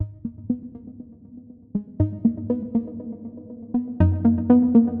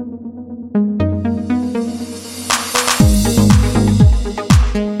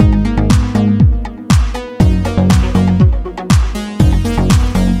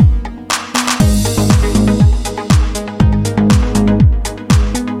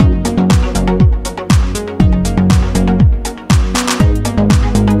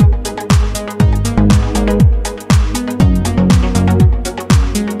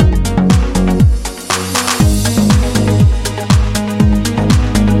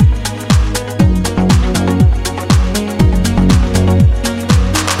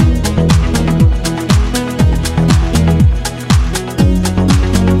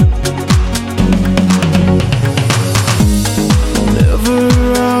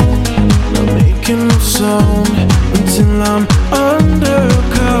Until I'm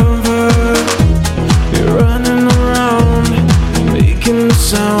undercover. You're running around, making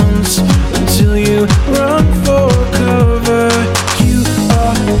sounds until you run for cover. You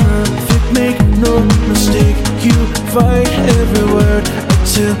are perfect, make no mistake. You fight every word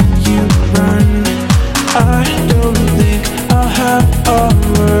until you run. I don't think I'll have a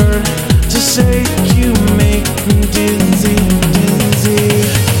word to say. You make me dizzy, dizzy.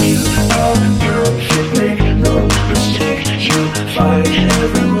 You are perfect, make no mistake. You fight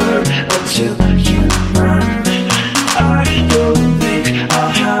every word until you run. I don't think I'll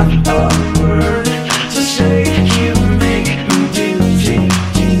have a word to say. You make me dizzy,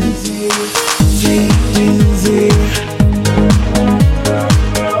 dizzy, dizzy, dizzy,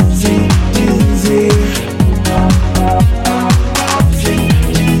 dizzy, dizzy, dizzy.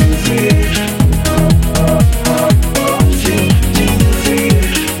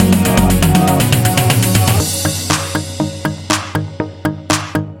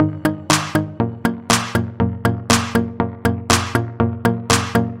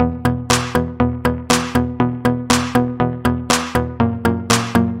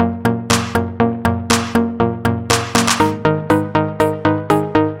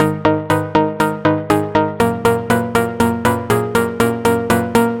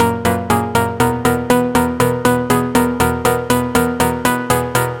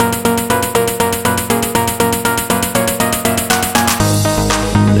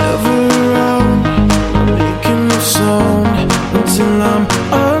 Until I'm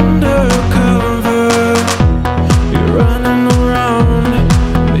undercover. You're running around,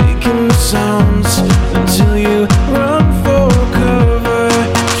 making sounds until you run for cover.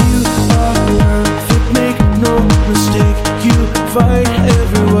 You are perfect, make no mistake. You fight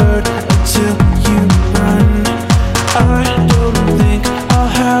every word until you run. I